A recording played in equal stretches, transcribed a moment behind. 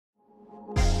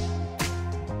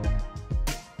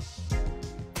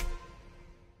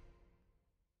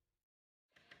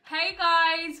Hey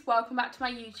guys, welcome back to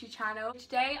my YouTube channel.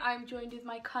 Today I'm joined with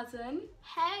my cousin.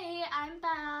 Hey, I'm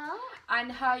Belle. And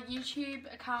her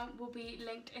YouTube account will be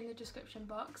linked in the description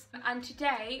box. And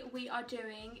today we are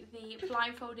doing the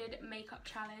blindfolded makeup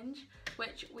challenge,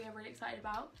 which we are really excited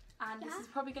about. And this is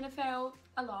probably going to fail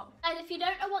a lot. And if you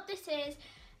don't know what this is,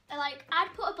 like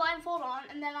I'd put a blindfold on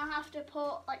and then I'll have to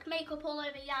put like makeup all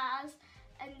over Yaz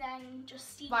and then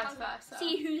just see Vice versa.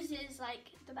 See whose is like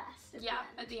the best at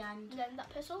the end. And then that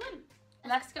person will win.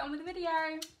 Let's get on with the video.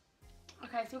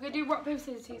 Okay, so we're going to do rock, paper,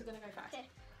 scissors. Who's going to go first? Okay.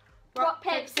 Rock,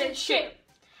 paper, scissors, shoot.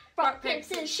 Rock, paper,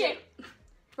 scissors, shoot.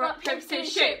 Rock, paper,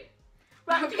 scissors, shoot.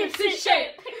 Rock, paper, scissors,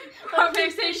 shoot. Rock,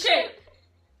 paper, scissors, shoot.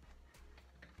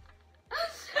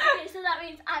 Okay, so that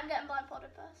means I'm getting blindfolded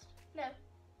first. No.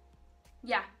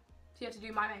 Yeah, so you have to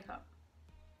do my makeup.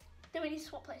 Then we need to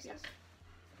swap places. Yes.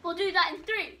 We'll do that in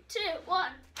 3, 2,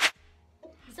 1.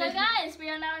 So guys, we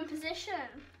are now in position.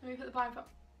 Let me put the blindfold.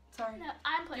 Sorry. No,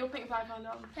 I'm putting. You're putting blindfold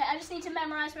on. Okay, I just need to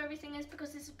memorise where everything is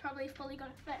because this is probably fully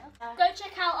going to fail. Yeah. Go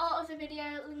check out our other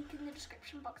video, link in the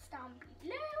description box down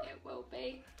below. It will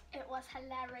be. It was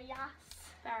hilarious.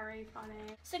 Very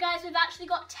funny. So guys, we've actually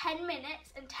got 10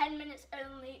 minutes and 10 minutes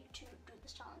only to do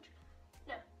this challenge.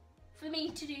 No, for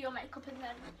me to do your makeup and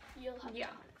then you'll have 10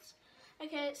 minutes.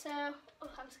 Okay, so,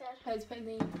 oh, I'm scared. Who's putting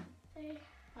the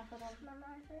blindfold on?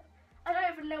 Memorise it. I don't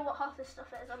even know what half this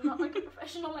stuff is. I'm not like a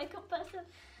professional makeup person.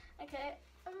 Okay,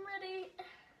 I'm ready.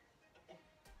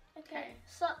 Okay,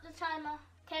 start the timer.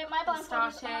 Okay, my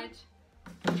blindfold is on.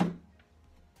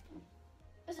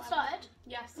 Is it started?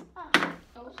 Yes. Oh.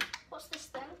 What's this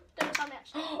thing? Don't tell me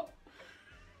actually.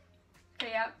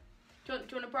 Okay, yeah. Do you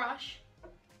want a brush? I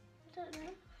don't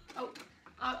know. Oh,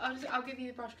 I'll give you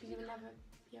the brush because you will never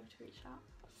be able to reach that.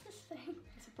 What's this thing?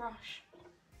 It's a brush.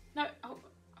 No.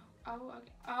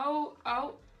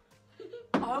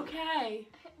 Okay.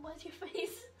 Where's your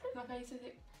face? My face is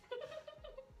it.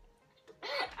 I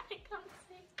can't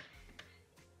see.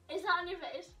 Is that on your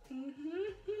face?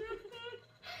 Mhm.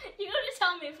 You gotta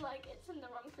tell me if like it's in the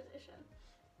wrong position.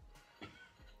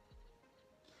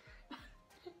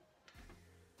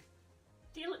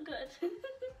 Do you look good?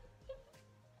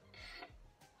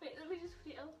 Wait, let me just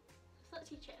feel. So that's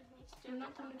teacher me to do. I'm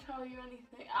not going to tell you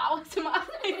anything. Ow, it's in my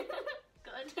eye.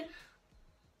 Good.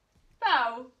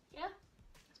 Belle. Yeah?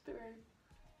 It's a bit rude.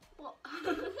 What? Oh,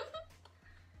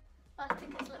 I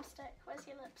think it's lipstick. Where's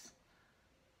your lips?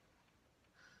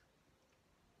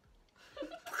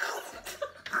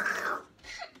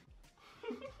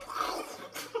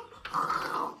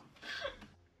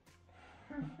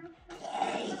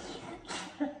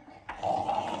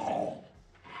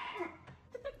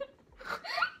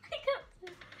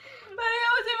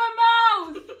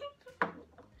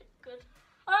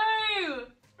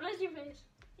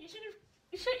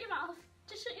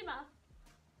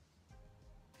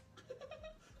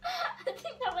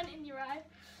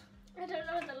 I don't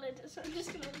know where the lid is, so I'm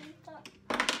just going to leave that.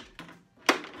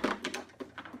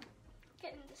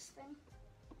 Get in this thing.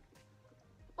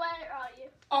 Where are you?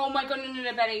 Oh my god,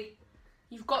 no, Betty.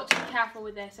 You've got to be careful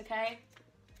with this, okay?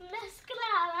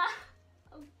 Mascara.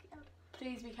 Oh god.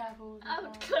 Please be careful with I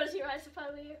would close your eyes if I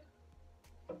were you.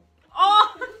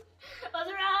 Oh!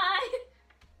 Other eye.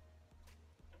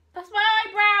 That's my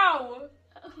eyebrow!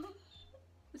 Oh.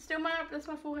 It's still my, that's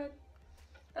my forehead.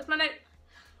 That's my nose.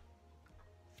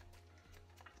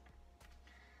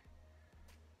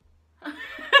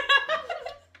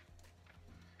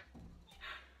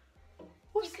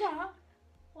 What's that?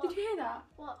 What? Did you hear that?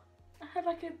 What? I heard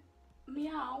like a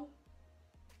meow.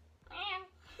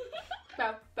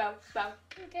 Belle.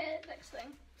 Okay, next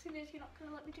thing. Seeing as you're not going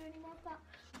to let me do any more of that.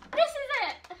 This is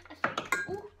it! I think.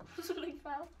 Ooh, something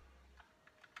fell.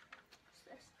 What's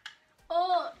this?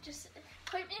 Oh, just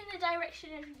point me in the direction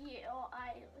of your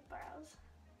eyebrows.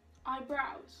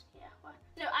 Eyebrows? Yeah, what?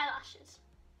 No, eyelashes.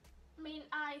 I mean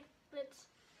eyelids.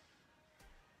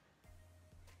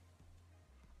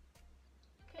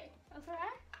 Okay, that's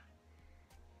alright.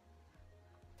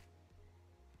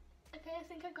 Okay, I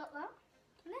think I got that.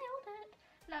 Nailed it.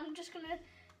 Now I'm just gonna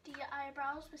do your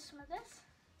eyebrows with some of this.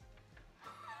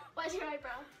 Where's your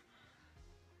eyebrow?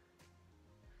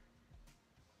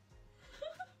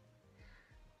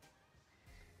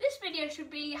 This video should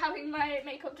be having my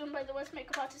makeup done by the worst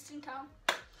makeup artist in town.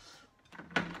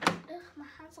 Ugh, my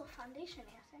hands are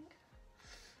foundation-y, I think.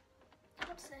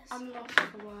 What's this? I'm lost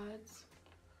for words.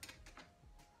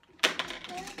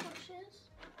 Okay, brushes.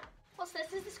 What's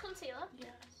this? Is this concealer?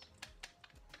 Yes.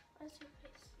 Where's your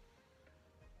face?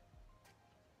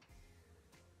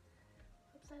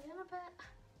 Put that in a bit.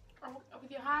 Oh,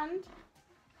 with your hand.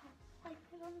 Wipe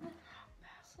it on the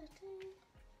opacity.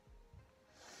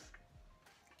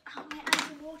 Oh, my eyes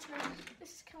are watering.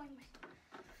 This is killing me.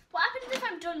 What happens if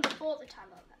I'm done before the time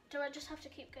limit? Do I just have to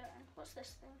keep going? What's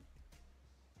this thing?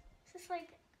 Is this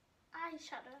like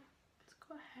eyeshadow? It's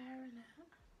got hair in it.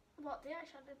 What, the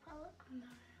eyeshadow palette? No.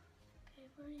 Okay,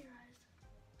 where are your eyes?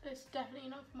 It's definitely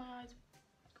not for my eyes.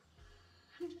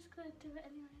 I'm just gonna do it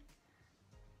anyway.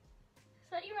 Is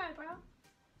that your eyebrow?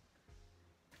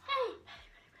 Hey!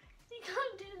 You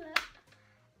can't do that.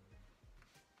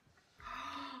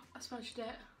 I smudged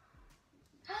it.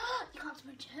 You can't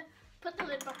smudge it. Put the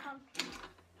lid back on.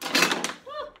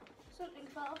 Woo! Something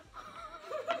fell.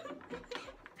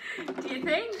 Do you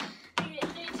think? Okay,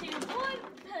 3, 2, 1.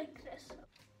 Like this.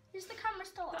 Is the camera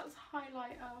still on? That's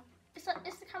highlighter. Is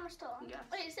the camera still on? Yes.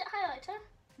 Wait, is it highlighter?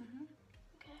 Mhm.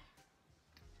 Okay.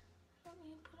 Let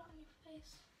me put it on your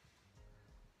face.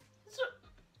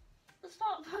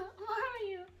 Stop. Where are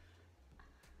you?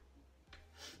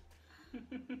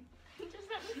 Just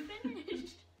let me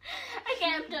finish. Okay,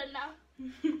 I'm done now.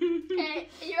 Okay,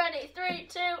 are you ready? 3,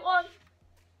 2, 1.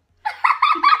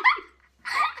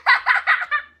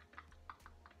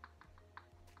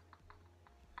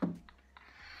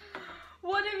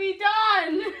 What have you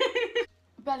done?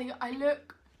 Belly, I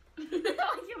look like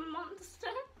a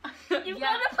monster. You've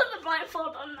got to put the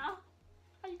blindfold on now.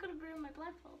 Are you going to ruin my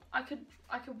blindfold? I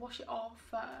could wash it off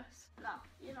first. No,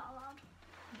 you're not allowed.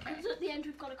 Okay. Because at the end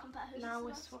we've got to compare who's Now we're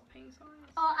last. swapping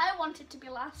sides. Oh, I wanted to be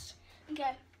last.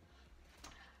 Okay.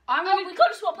 We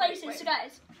got to swap places, wait. so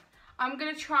guys. I'm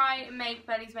gonna try and make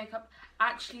Belly's makeup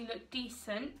actually look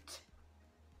decent.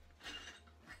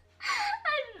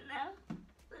 I don't know.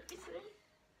 Let me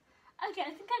see. Okay,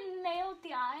 I think I nailed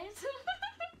the eyes.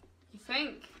 You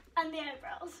think? And the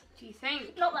eyebrows. Do you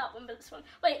think? Not that one, but this one.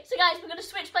 Wait, so guys, we're going to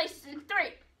switch places in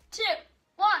 3, 2,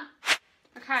 1.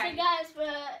 Okay. So guys,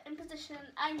 we're in position.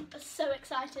 I'm so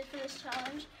excited for this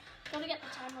challenge. Gotta get the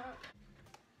timer up.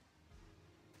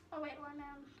 Oh wait, why am I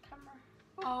on camera?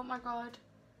 Oh my god.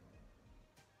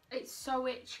 It's so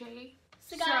itchy.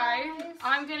 So guys,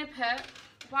 I'm gonna put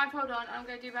blindfold on. I'm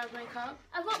gonna do Belle's makeup.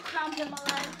 I've got cramp in my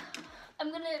leg.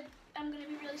 I'm gonna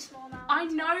be really small now. I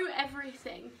know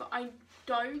everything, but I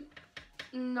don't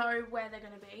know where they're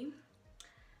gonna be.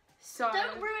 So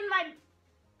don't ruin my.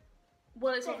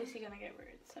 Well, it's obviously gonna get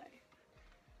ruined. So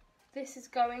this is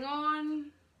going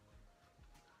on.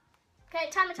 Okay,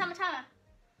 timer.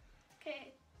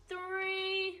 Okay,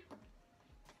 3,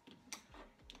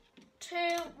 2,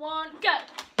 1, go.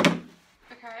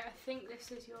 Okay, I think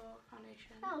this is your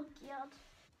foundation. Oh god.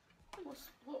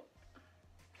 What?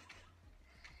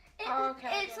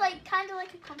 It's like kind of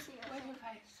like a concealer. Where's your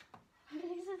face?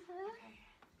 Okay.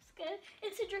 It's good.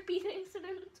 It's a drippy thing, so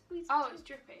don't squeeze it. Oh, it's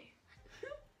drippy.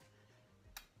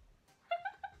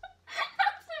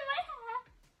 That's in my hair.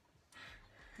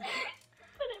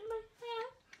 Put it in my hair.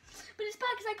 But it's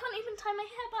bad because I can't even tie my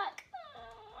hair back.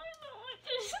 Oh, I don't want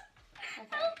this. Okay.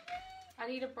 Help me. I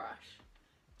need a brush.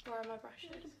 Where are my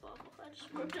brushes? I just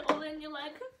rubbed it all in your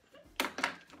leg.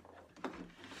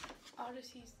 I'll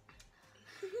just use.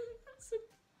 That's a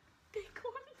big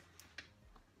one.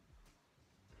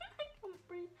 I can't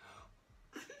breathe.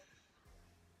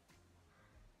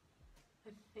 I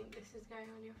think this is going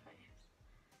on your face.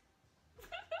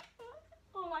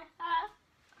 Oh, my hair.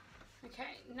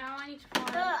 Okay, now I need to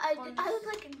find. I look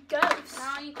like a ghost.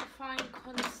 Now I need to find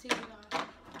concealer.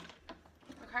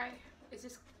 Okay, this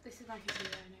is my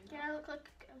concealer. I know that. Yeah, I look like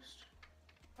a ghost.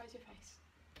 Where's your face?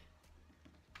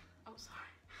 Oh, sorry.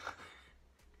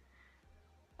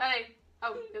 Hey.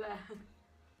 Oh, you're there.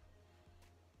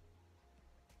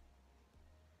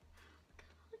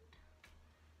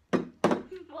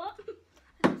 What?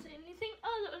 I didn't say anything.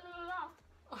 Oh, that was in my mouth.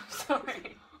 Oh,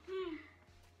 sorry.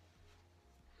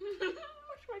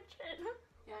 What's my chin?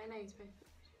 Yeah, I know you're supposed to.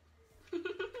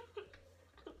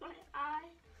 My eye.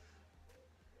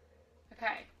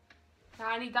 Okay. Now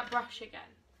I need that brush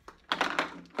again.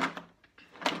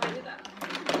 Where did that?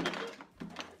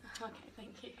 Okay,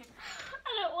 thank you.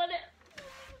 I don't want it.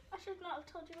 I should not have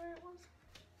told you where it was.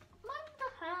 Mind the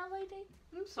hair, lady.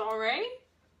 I'm sorry.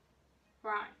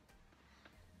 Right.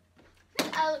 I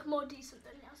think I look more decent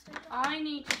than yesterday. I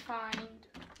need to find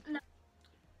No.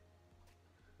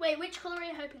 Wait, which colour are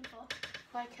you hoping for?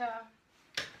 like a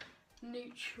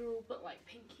neutral but like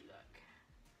pinky look.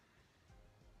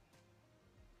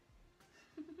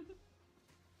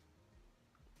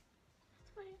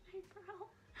 That's my eyebrow.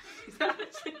 Is that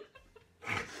actually?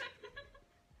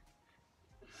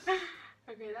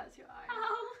 Okay, that's your eye.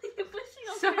 Ow, you're pushing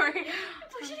on Sorry.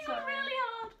 You're pushing I'm on sorry. really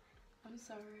hard. I'm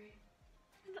sorry.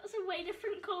 That's a way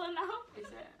different colour now. Is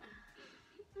it?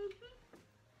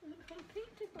 From pink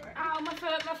to grey. Ow, my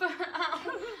foot, my foot. Ow.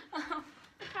 Ow.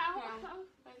 Ow.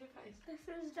 Where's your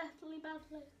is deathly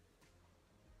badly.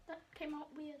 That came out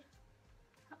weird.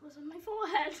 That was on my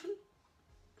forehead.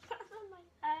 That's on my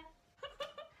hair.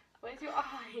 Where's your eye?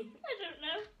 I don't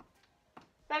know.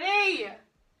 Benny!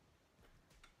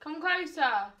 Come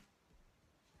closer.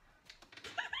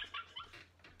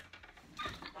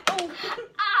 Oh!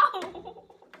 Ow!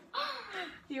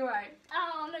 You're right.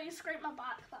 Oh no, you scraped my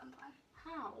back, but I'm fine.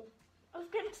 How?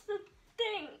 Against the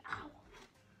thing. Ow.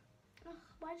 Ugh,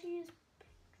 why'd you use...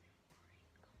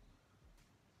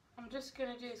 I'm just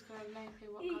gonna do this because I have no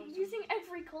clue what You're colours. using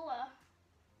every colour.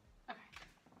 Okay.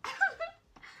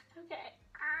 Okay.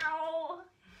 Ow.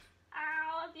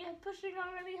 Ow. You're pushing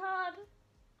on really hard.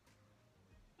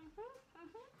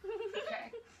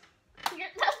 Okay.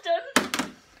 Yeah, that's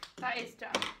done. That is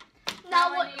done.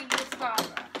 Now I what? need mascara.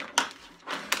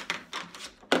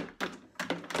 I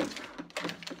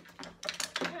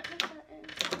don't know what that is.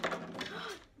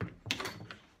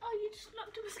 Oh, you just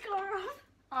knocked a mascara off.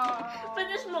 Oh. But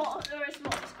there's more. There is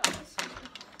more mascaras.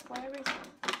 Where is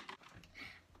it?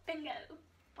 Bingo.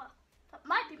 Well, that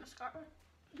might be mascara.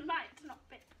 Might not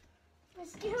be.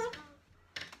 Mascara.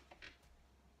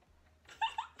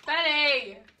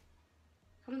 Benny!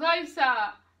 Come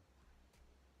closer.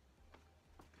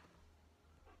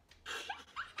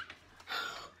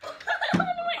 That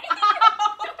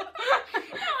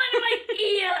went in my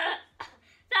ear.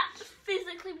 That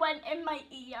physically went in my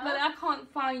ear. But I can't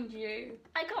find you.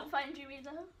 I can't find you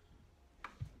either.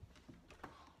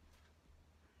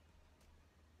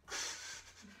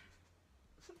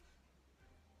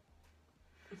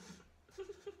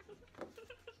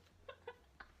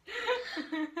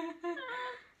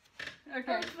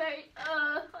 Okay.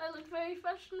 I look very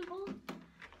fashionable.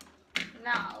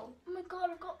 Now. Oh my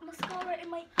god, I've got mascara in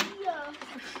my ear.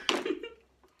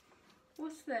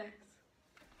 What's this?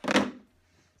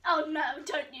 Oh no,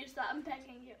 don't use that, I'm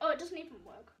begging you. Oh, it doesn't even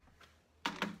work.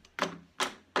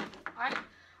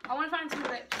 I want to find some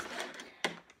lipstick.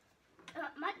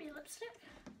 It might be lipstick.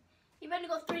 You've only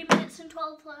got 3 minutes and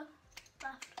 12 left.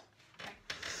 Okay.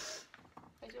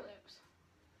 Where's your lips?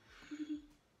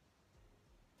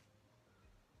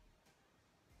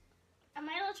 Am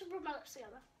I allowed to rub my lips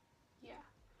together? Yeah.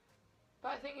 But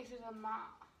I think this is a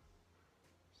matte.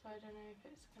 So I don't know if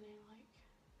it's going to like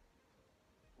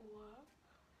work.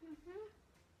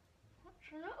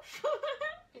 That's enough.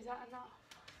 Is that enough?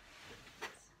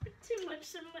 Too much,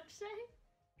 so much say.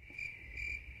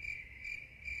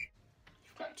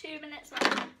 You've got 2 minutes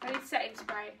left. I need setting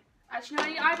spray. Actually, no, I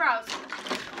need eyebrows.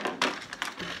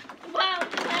 Wow,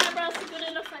 my eyebrows are good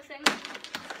enough, I think.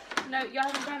 No, you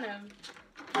haven't done them.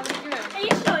 How are they good? Are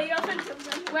you sure you haven't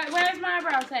done them? Where is my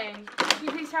eyebrow thing? Can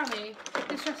you please tell me?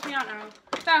 It's stressing me out now.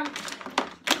 So,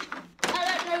 I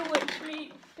don't know which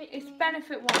bit it's you mean.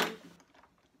 benefit one.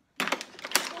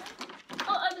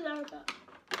 Oh, over there a bit.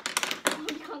 Oh,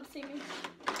 you can't see me. Is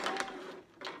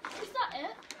that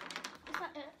it? Is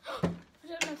that it? I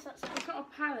don't know if that's it. It's not a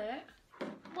palette.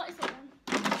 What is it then?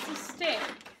 It's a stick.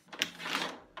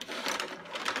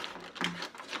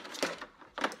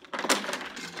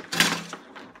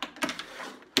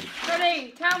 Johnny,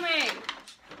 tell me. I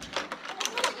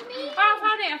don't know what you mean. Oh, I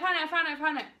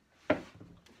found it.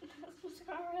 That's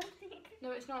mascara, I think. No,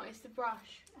 it's not. It's the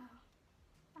brush. Ow.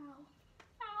 Ow.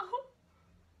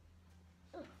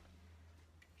 Ugh.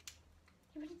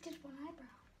 You already did one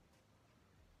eyebrow.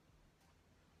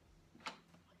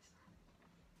 What is that?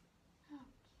 Oh,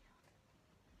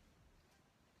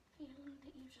 cute. Feeling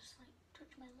that you just like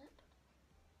touched my lip.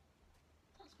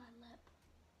 That's my lip.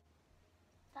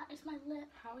 That is my lip.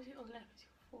 How is it your lip? It's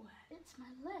your forehead. It's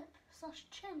my lip. Slash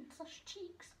chin. Slash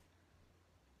cheeks.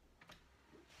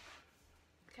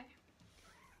 Okay.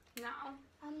 Now,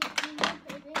 I'm looking at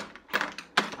you, baby.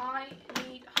 I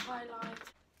need highlight.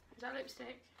 Is that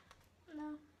lipstick?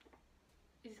 No.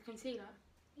 Is it concealer?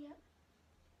 Yep.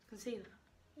 Concealer?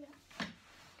 Yeah.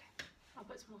 Okay. I'll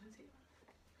put some more concealer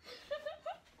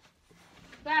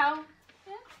on. Belle?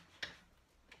 Yeah.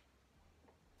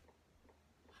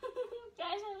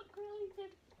 Guys, I look really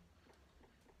good.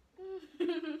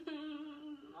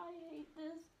 I hate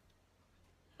this.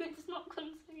 It's not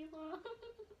concealer.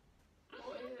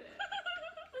 What is it?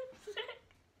 Lipstick.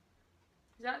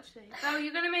 Is actually. Belle,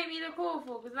 you're going to make me look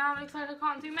awful because now it looks like I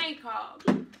can't do makeup.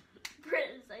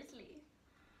 Precisely.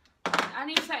 I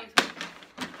need setting spray.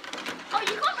 Oh,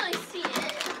 you can't really see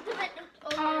it.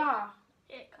 Oh, Ah,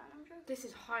 it kind of drew. this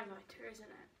is highlighter, isn't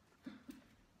it?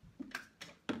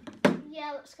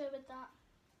 Yeah, let's go with that.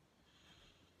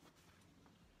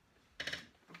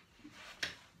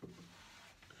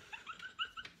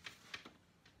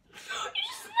 You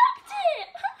just snapped it!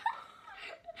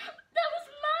 That was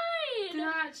mine! Did I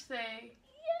actually?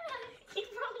 Yeah!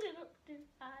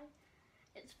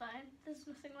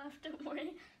 nothing left, don't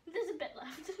worry. There's a bit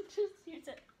left, just use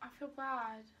it. I feel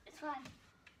bad. It's fine.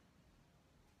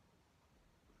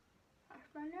 That's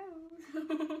my nose. Yeah,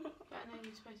 I know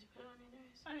you're supposed to put it on your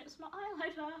nose. And it's my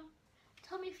eyeliner.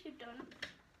 Tell me if you're done.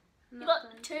 I'm You not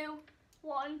got done. 2,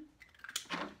 1.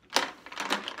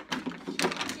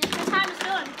 The time is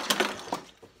done.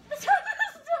 The time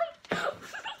is done.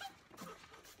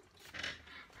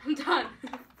 I'm done.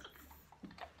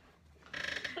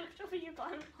 Which one are you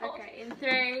blind? Okay, in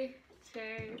 3, 2,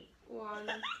 1.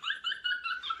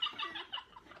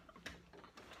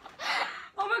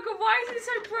 Oh my god, why is it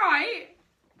so bright?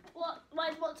 What? Why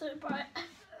is what so bright?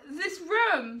 This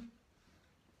room.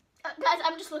 Guys,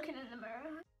 I'm just looking in the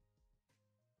mirror.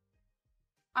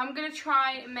 I'm gonna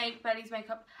try and make Belly's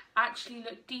makeup actually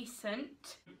look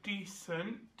decent.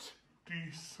 Decent.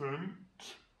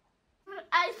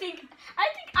 I think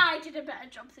I did a better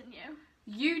job than you.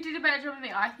 You did a better job than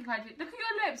me. I think I did. Look at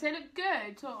your lips, they look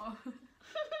good. Oh.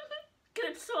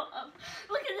 Good sort of.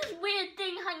 Look at this weird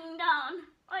thing hanging down.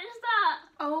 What is that?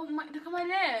 Oh my, look at my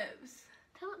lips.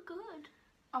 They look good.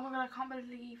 Oh my god, I can't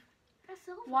believe. They're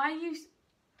silver. Why are you...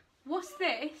 What's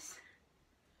this?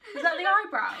 Is that the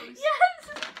eyebrows? Yes.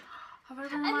 Have I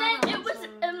done And my then it eyebrows was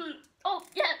or- oh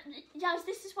yeah,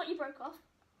 this is what you broke off.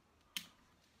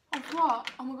 Of what?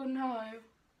 Oh my god, no.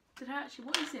 Did I actually...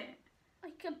 What is it?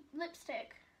 Like a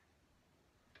lipstick.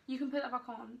 You can put that back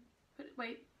on.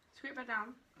 Wait, screw it back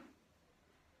down.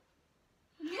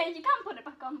 Yeah, you can put it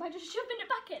back on by just shoving it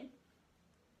back in.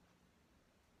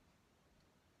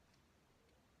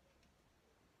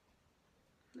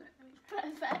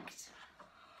 Perfect.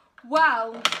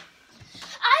 Well,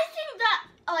 I think that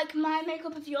like my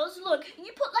makeup of yours, look,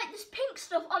 you put like this pink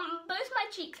stuff on both my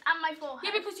cheeks and my forehead.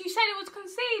 yeah, because you said it was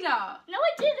concealer. No,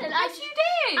 I didn't. Yes, you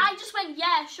did. I just went,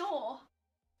 yeah, sure.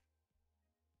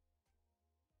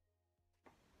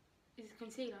 Is it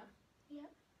concealer? Yeah.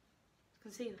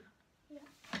 Concealer. Yeah.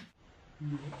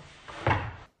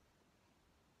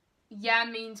 Yeah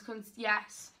means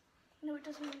yes. No, it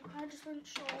doesn't. I just went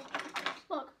sure.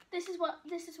 Look, this is what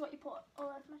you put all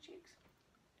over my cheeks.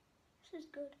 This is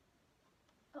good.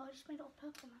 Oh, I just made it all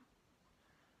purple now.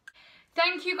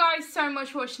 Thank you guys so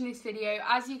much for watching this video.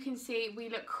 As you can see, we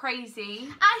look crazy.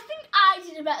 I think I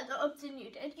did a better job than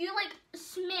you did. You like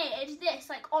smeared this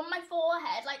like on my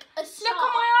forehead like a Look at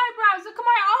my eyebrows. Look at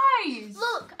my eyes.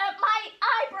 Look at my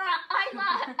eyebrow,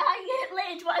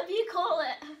 eyelid, whatever you call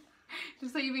it.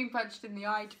 Just like you've been punched in the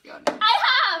eye, to be honest. I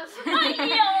have! Right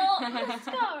here!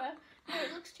 Mascara. No,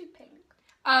 it looks too pink.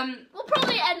 We'll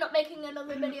probably end up making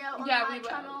another video on my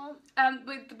channel.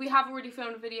 We have already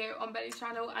filmed a video on Belly's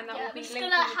channel, and that will be linked in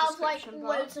the description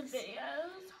box. Loads of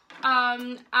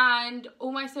videos. And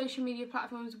all my social media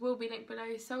platforms will be linked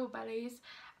below, so will Belly's.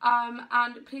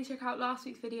 And please check out last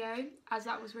week's video, as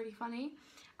that was really funny.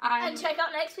 And check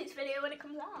out next week's video when it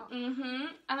comes out. And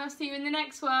I'll see you in the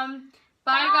next one.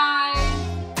 Bye. Guys.